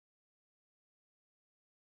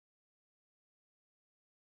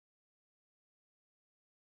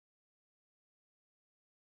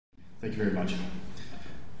Thank you very much.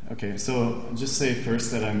 Okay, so I'll just say first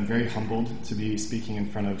that I'm very humbled to be speaking in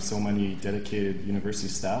front of so many dedicated university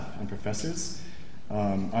staff and professors.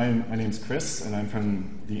 My name's Chris, and I'm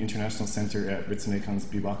from the International Center at Ritsumeikan's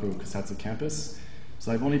Biwako Kusatsu campus.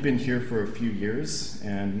 So I've only been here for a few years,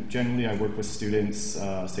 and generally I work with students,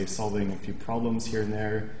 say solving a few problems here and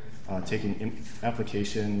there, taking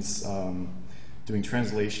applications, doing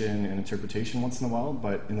translation and interpretation once in a while.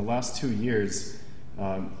 But in the last 2 years,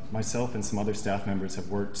 myself and some other staff members have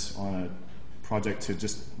worked on a project to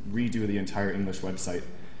just redo the entire English website.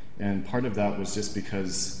 And part of that was just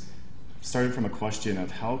because started from a question of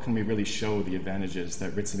how can we really show the advantages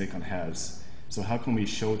that Ritsumeikan has. So how can we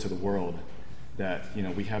show to the world that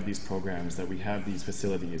we have these programs, that we have these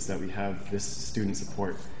facilities, that we have this student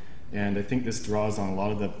support. And I think this draws on a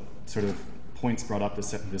lot of the sort of points brought up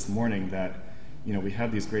this morning that we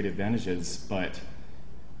have these great advantages, but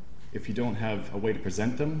if you don't have a way to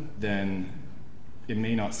present them, then it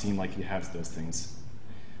may not seem like you have those things.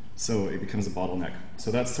 So it becomes a bottleneck. So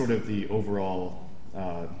that's sort of the overall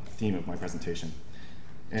theme of my presentation.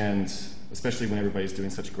 And especially when everybody's doing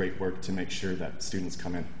such great work to make sure that students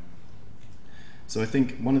come in. So I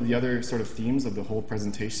think one of the other sort of themes of the whole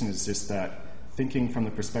presentation is just that thinking from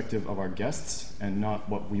the perspective of our guests and not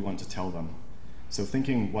what we want to tell them. So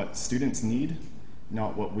thinking what students need,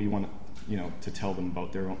 not what we want to tell them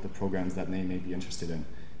about the programs that they may be interested in,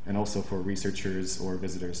 and also for researchers or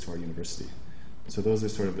visitors to our university. So those are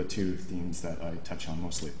sort of the two themes that I touch on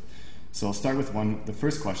mostly. So I'll start with the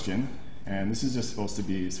first question, and this is just supposed to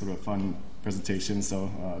be sort of a fun presentation, so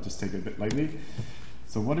just take it a bit lightly.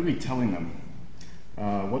 So what are we telling them?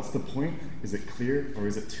 What's the point? Is it clear or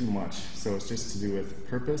is it too much? So it's just to do with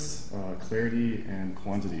purpose, clarity, and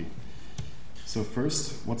quantity. So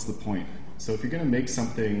first, what's the point? So if you're going to make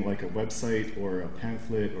something like a website or a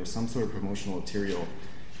pamphlet or some sort of promotional material,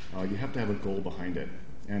 you have to have a goal behind it.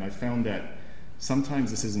 And I found that sometimes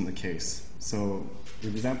this isn't the case. So the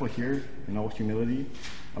example here, in all humility,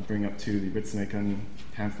 I'll bring up to the Ritsumeikan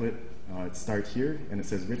pamphlet. It starts here, and it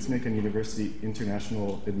says Ritsumeikan University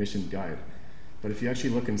International Admission Guide. But if you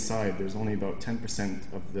actually look inside, there's only about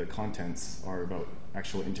 10% of the contents are about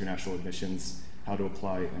actual international admissions, how to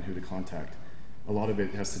apply, and who to contact. A lot of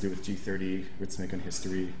it has to do with G30, Ritsumeikan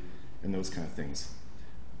history, and those kind of things.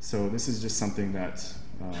 So this is just something that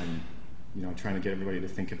I'm trying to get everybody to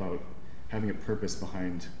think about having a purpose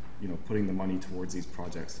behind putting the money towards these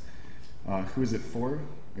projects. Who is it for?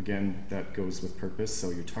 Again, that goes with purpose. So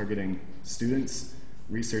you're targeting students,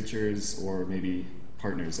 researchers, or maybe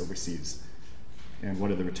partners overseas. And what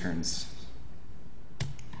are the returns?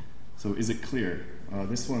 So is it clear?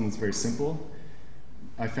 This one's very simple.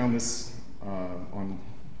 I found this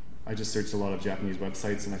I just searched a lot of Japanese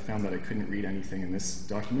websites, and I found that I couldn't read anything in this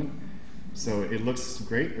document. So it looks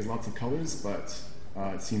great, there's lots of colors, but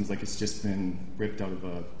it seems like it's just been ripped out of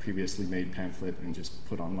a previously made pamphlet and just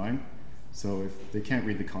put online. So if they can't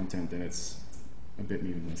read the content, then it's a bit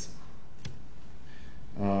meaningless.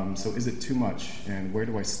 So is it too much, and where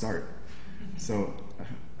do I start? So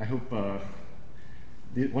I hope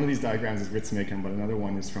one of these diagrams is Ritsumeikan, but another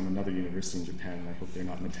one is from another university in Japan. I hope they're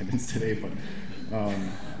not in attendance today, but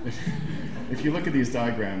if you look at these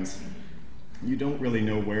diagrams, you don't really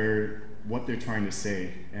know what they're trying to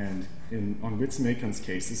say. And on Ritsumeikan's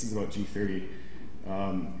case, this is about G30,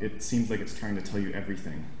 it seems like it's trying to tell you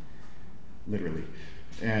everything, literally.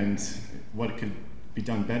 And what could be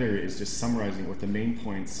done better is just summarizing what the main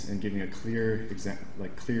points and giving a clear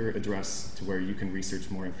address to where you can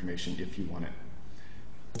research more information if you want it.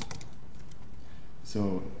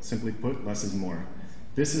 So simply put, less is more.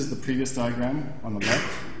 This is the previous diagram on the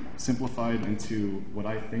left, simplified into what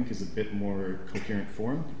I think is a bit more coherent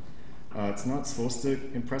form. It's not supposed to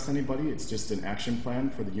impress anybody, it's just an action plan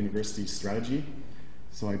for the university strategy.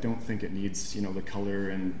 So I don't think it needs the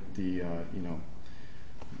color and the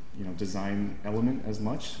design element as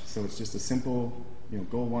much. So it's just a simple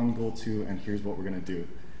goal 1, goal 2, and here's what we're going to do.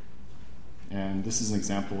 And this is an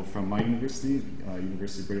example from my university,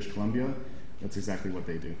 University of British Columbia. That's exactly what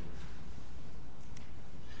they do.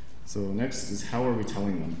 So next is how are we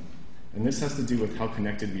telling them? And this has to do with how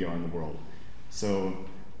connected we are in the world. So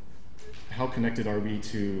how connected are we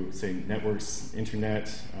to, say, networks,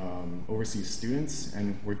 internet, overseas students?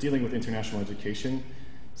 And we're dealing with international education,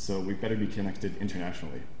 so we better be connected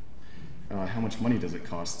internationally. How much money does it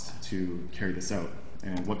cost to carry this out?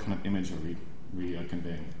 And what kind of image are we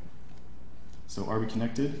conveying? So are we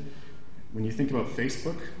connected? When you think about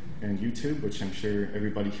Facebook and YouTube, which I'm sure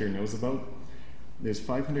everybody here knows about, there's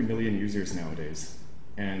 500 million users nowadays,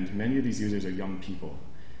 and many of these users are young people.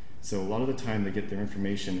 So a lot of the time they get their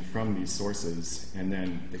information from these sources, and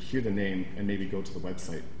then they hear the name and maybe go to the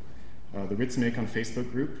website. The Ritsumeikan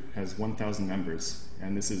Facebook group has 1,000 members,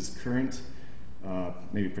 and this is current,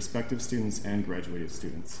 maybe prospective students and graduated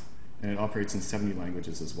students. And it operates in 70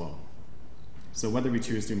 languages as well. So whether we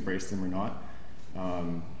choose to embrace them or not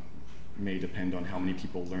may depend on how many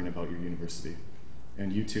people learn about your university.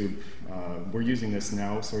 And YouTube, we're using this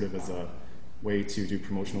now sort of as a way to do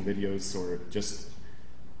promotional videos or just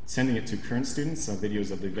sending it to current students,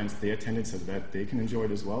 videos of the events they attended so that they can enjoy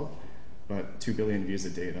it as well. But 2 billion views a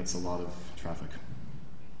day, that's a lot of traffic.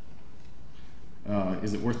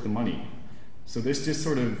 Is it worth the money? So this just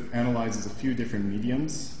sort of analyzes a few different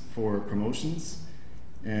mediums for promotions.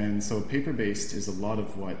 And so paper-based is a lot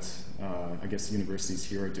of what I guess universities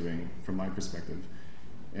here are doing from my perspective.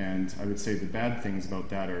 And I would say the bad things about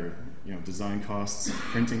that are, design costs,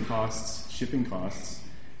 printing costs, shipping costs,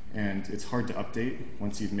 and it's hard to update.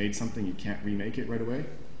 Once you've made something, you can't remake it right away.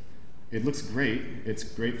 It looks great. It's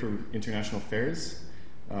great for international fairs.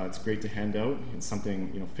 It's great to hand out. It's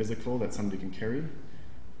something physical that somebody can carry.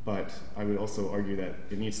 But I would also argue that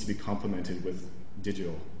it needs to be complemented with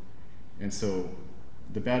digital. And so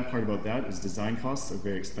the bad part about that is design costs are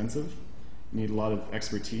very expensive. You need a lot of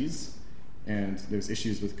expertise, and there's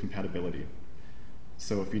issues with compatibility.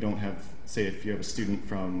 So if you don't have, say, if you have a student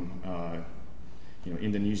from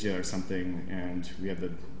Indonesia or something, and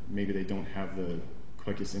maybe they don't have the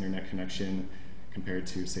quickest internet connection compared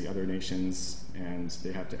to, say, other nations, and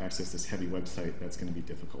they have to access this heavy website, that's going to be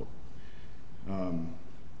difficult.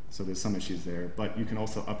 So there's some issues there, but you can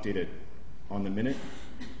also update it on the minute.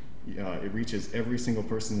 It reaches every single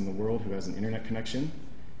person in the world who has an internet connection,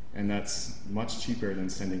 and that's much cheaper than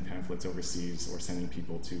sending pamphlets overseas or sending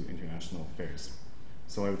people to international fairs.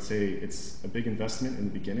 So I would say it's a big investment in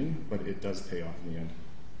the beginning, but it does pay off in the end.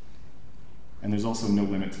 And there's also no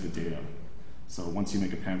limit to the data. So once you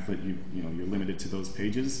make a pamphlet, you're limited to those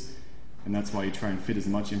pages, and that's why you try and fit as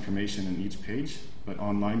much information in each page, but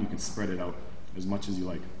online you can spread it out as much as you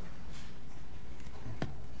like.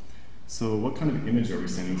 So what kind of image are we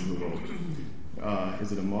sending to the world?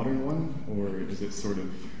 Is it a modern one, or is it sort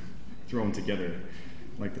of thrown together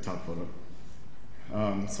like the top photo?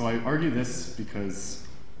 So I argue this because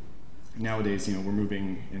nowadays, we're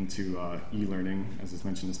moving into e-learning, as was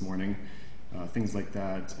mentioned this morning, things like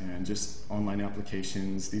that, and just online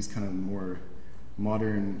applications, these kind of more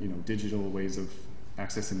modern, digital ways of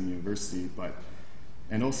accessing the university.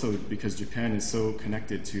 And also because Japan is so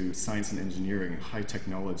connected to science and engineering, high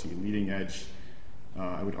technology, leading edge,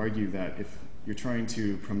 I would argue that if you're trying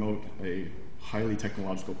to promote a highly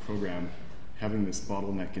technological program, having this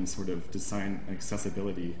bottleneck in sort of design and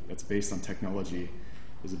accessibility that's based on technology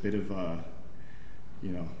is a bit of a,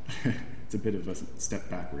 it's a bit of a step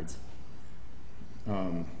backwards.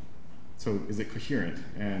 So is it coherent?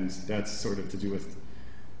 And that's sort of to do with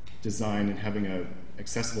design and having an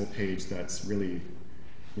accessible page that's really,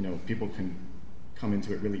 people can come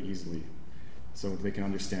into it really easily, so they can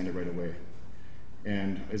understand it right away.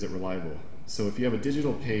 And is it reliable? So if you have a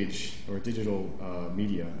digital page or a digital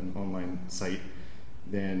media, an online site,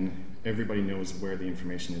 then everybody knows where the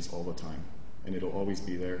information is all the time. And it'll always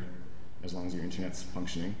be there as long as your internet's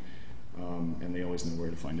functioning, and they always know where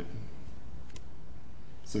to find it.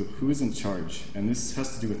 So who is in charge? And this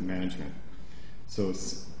has to do with management. So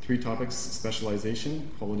it's 3 topics: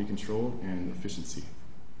 specialization, quality control, and efficiency.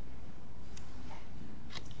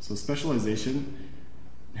 So specialization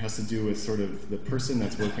has to do with sort of the person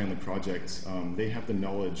that's working on the project. They have the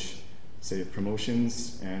knowledge, say, of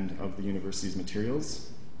promotions and of the university's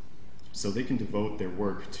materials, so they can devote their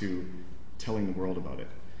work to telling the world about it.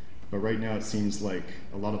 But right now it seems like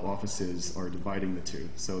a lot of offices are dividing the two.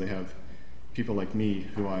 So they have people like me,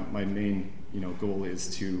 who my main goal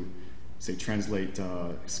is to, say, translate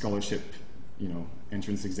scholarship,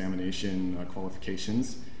 entrance examination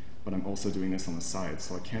qualifications, but I'm also doing this on the side,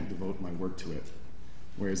 so I can't devote my work to it.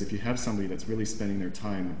 Whereas if you have somebody that's really spending their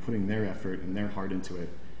time and putting their effort and their heart into it,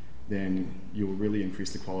 then you will really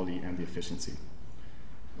increase the quality and the efficiency.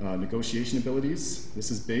 Negotiation abilities,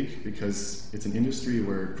 this is big because it's an industry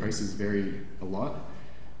where prices vary a lot.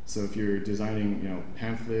 So if you're designing a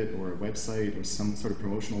pamphlet or a website or some sort of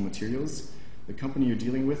promotional materials, the company you're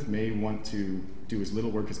dealing with may want to do as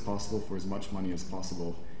little work as possible for as much money as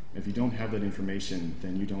possible. If you don't have that information,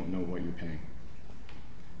 then you don't know what you're paying.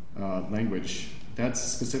 Language, that's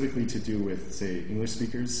specifically to do with, say, English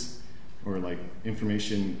speakers, or like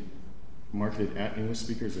information marketed at English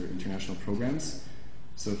speakers or international programs.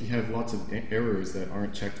 So if you have lots of errors that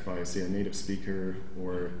aren't checked by, say, a native speaker,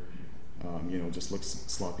 or just looks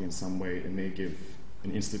sloppy in some way, it may give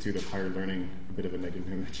an Institute of Higher Learning, a bit of a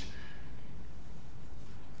negative image.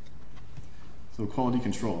 So quality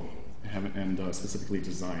control and specifically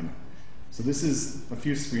design. So this is a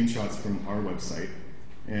few screenshots from our website,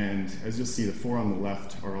 and as you'll see, the four on the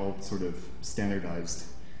left are all sort of standardized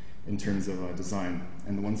in terms of design,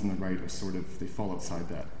 and the ones on the right are sort of, they fall outside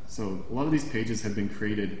that. So a lot of these pages have been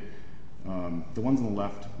created, the ones on the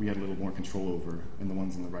left we had a little more control over, and the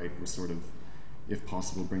ones on the right were sort of, if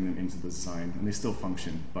possible, bring them into the design, and they still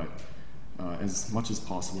function, but as much as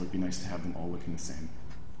possible it'd be nice to have them all looking the same.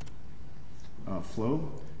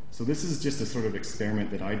 Flow. So this is just a sort of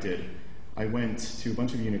experiment that I did. I went to a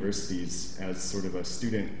bunch of universities as sort of a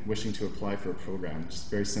student wishing to apply for a program, just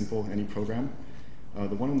very simple, any program.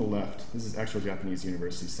 The one on the left, this is actual Japanese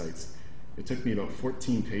university sites. It took me about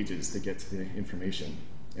 14 pages to get to the information,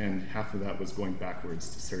 and half of that was going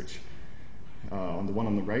backwards to search. On the one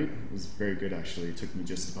on the right, it was very good actually. It took me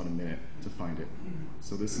just about a minute to find it.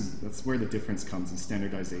 So that's where the difference comes in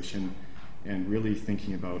standardization and really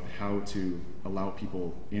thinking about how to allow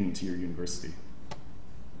people into your university.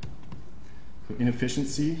 So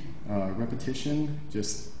inefficiency, repetition,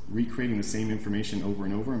 just recreating the same information over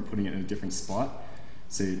and over and putting it in a different spot.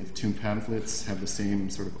 Say if two pamphlets have the same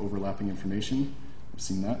sort of overlapping information, I've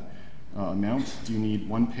seen that. Amount, do you need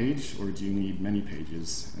one page or do you need many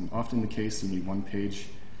pages? And often the case, you need one page,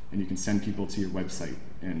 and you can send people to your website,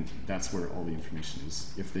 and that's where all the information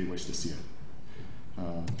is, if they wish to see it.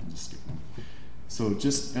 I'll just skip one. So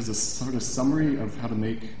just as a sort of summary of how to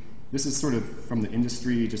make, this is sort of from the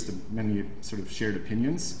industry, just many sort of shared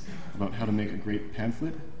opinions about how to make a great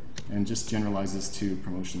pamphlet, and just generalizes to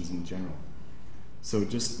promotions in general. So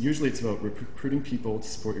just usually it's about recruiting people to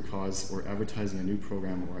support your cause or advertising a new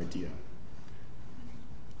program or idea.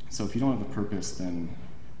 So if you don't have a purpose, then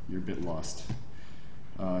you're a bit lost.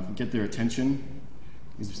 Get their attention.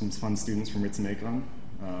 These are some fun students from Ritsumeikan.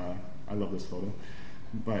 I love this photo.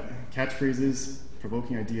 But catchphrases,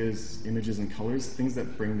 provoking ideas, images and colors, things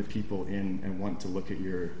that bring the people in and want to look at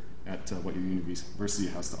what your university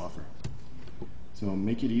has to offer. So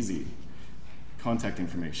make it easy. Contact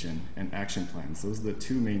information and action plans. Those are the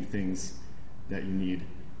two main things that you need,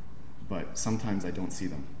 but sometimes I don't see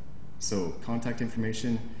them. So contact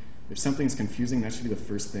information, if something's confusing, that should be the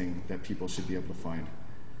first thing that people should be able to find.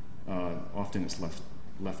 Often it's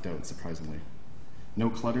left out, surprisingly. No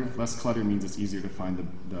clutter. Less clutter means it's easier to find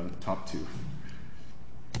the top two.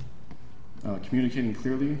 Communicating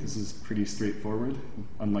clearly. This is pretty straightforward,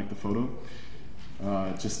 unlike the photo.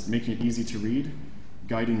 Just making it easy to read.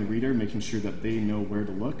 Guiding the reader, making sure that they know where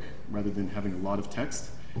to look rather than having a lot of text.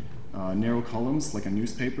 Narrow columns, like a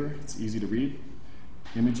newspaper, it's easy to read.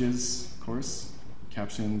 Images, of course,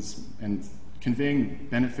 captions, and conveying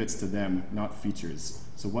benefits to them, not features.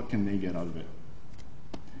 So what can they get out of it?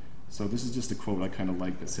 So this is just a quote I kind of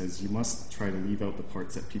like that says, you must try to leave out the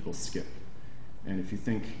parts that people skip. And if you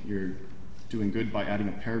think you're doing good by adding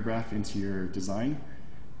a paragraph into your design,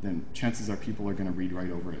 then chances are people are going to read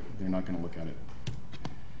right over it. They're not going to look at it.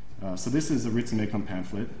 So this is a Ritsumeikan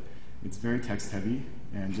pamphlet. It's very text heavy,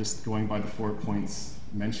 and just going by the 4 points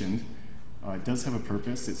mentioned, it does have a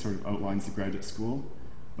purpose. It sort of outlines the graduate school,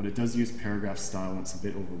 but it does use paragraph style, and it's a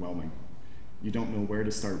bit overwhelming. You don't know where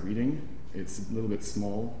to start reading. It's a little bit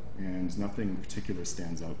small, and nothing in particular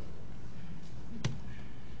stands out.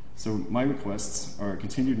 So my requests are a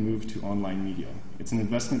continued move to online media. It's an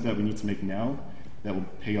investment that we need to make now that will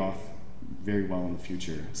pay off very well in the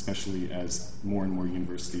future, especially as more and more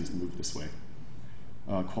universities move this way.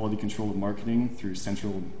 Quality control of marketing through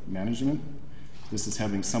central management. This is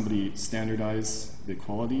having somebody standardize the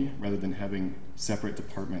quality rather than having separate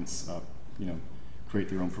departments create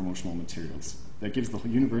their own promotional materials. That gives the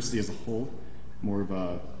university as a whole more of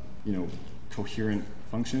a coherent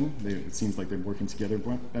function. It seems like they're working together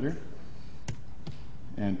better.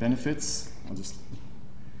 And benefits, I'll just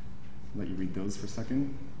let you read those for a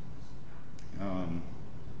second.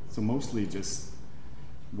 So mostly just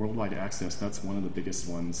worldwide access, that's one of the biggest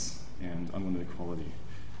ones, and unlimited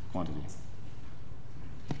quantity.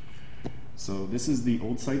 So this is the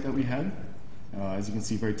old site that we had. As you can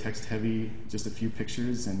see, very text heavy, just a few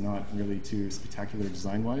pictures and not really too spectacular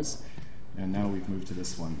design-wise. And now we've moved to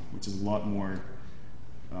this one, which is a lot more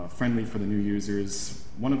friendly for the new users.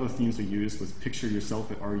 One of the themes we used was picture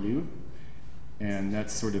yourself at RU, and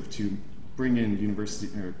that's sort of to bring in university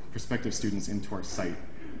or prospective students into our site.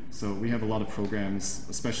 So we have a lot of programs,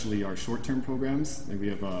 especially our short-term programs. We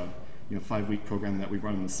have a 5-week program that we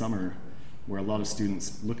run in the summer where a lot of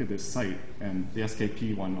students look at this site, and the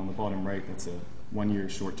SKP one on the bottom right, that's a 1-year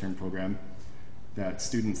short-term program that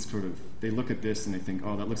students they look at this and they think,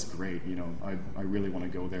 oh, that looks great, I really want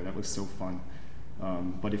to go there, that looks so fun.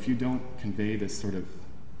 But if you don't convey this sort of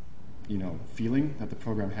feeling that the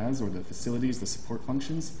program has, or the facilities, the support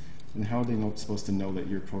functions, then how are they supposed to know that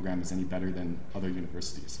your program is any better than other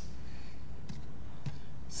universities?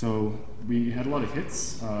 So we had a lot of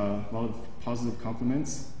hits, a lot of positive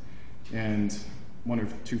compliments, and one or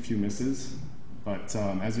two few misses. But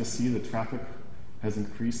as you'll see, the traffic has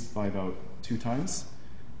increased by about 2 times,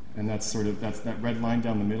 and that's that red line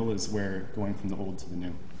down the middle is where going from the old to the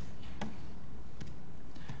new.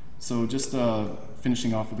 So just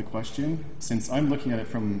finishing off with the question, since I'm looking at it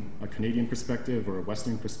from a Canadian perspective or a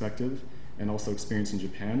Western perspective, and also experience in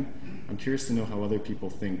Japan, I'm curious to know how other people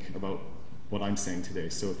think about what I'm saying today.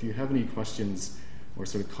 So if you have any questions or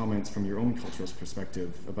sort of comments from your own cultural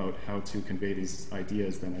perspective about how to convey these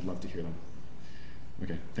ideas, then I'd love to hear them.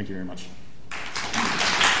 Okay, thank you very much.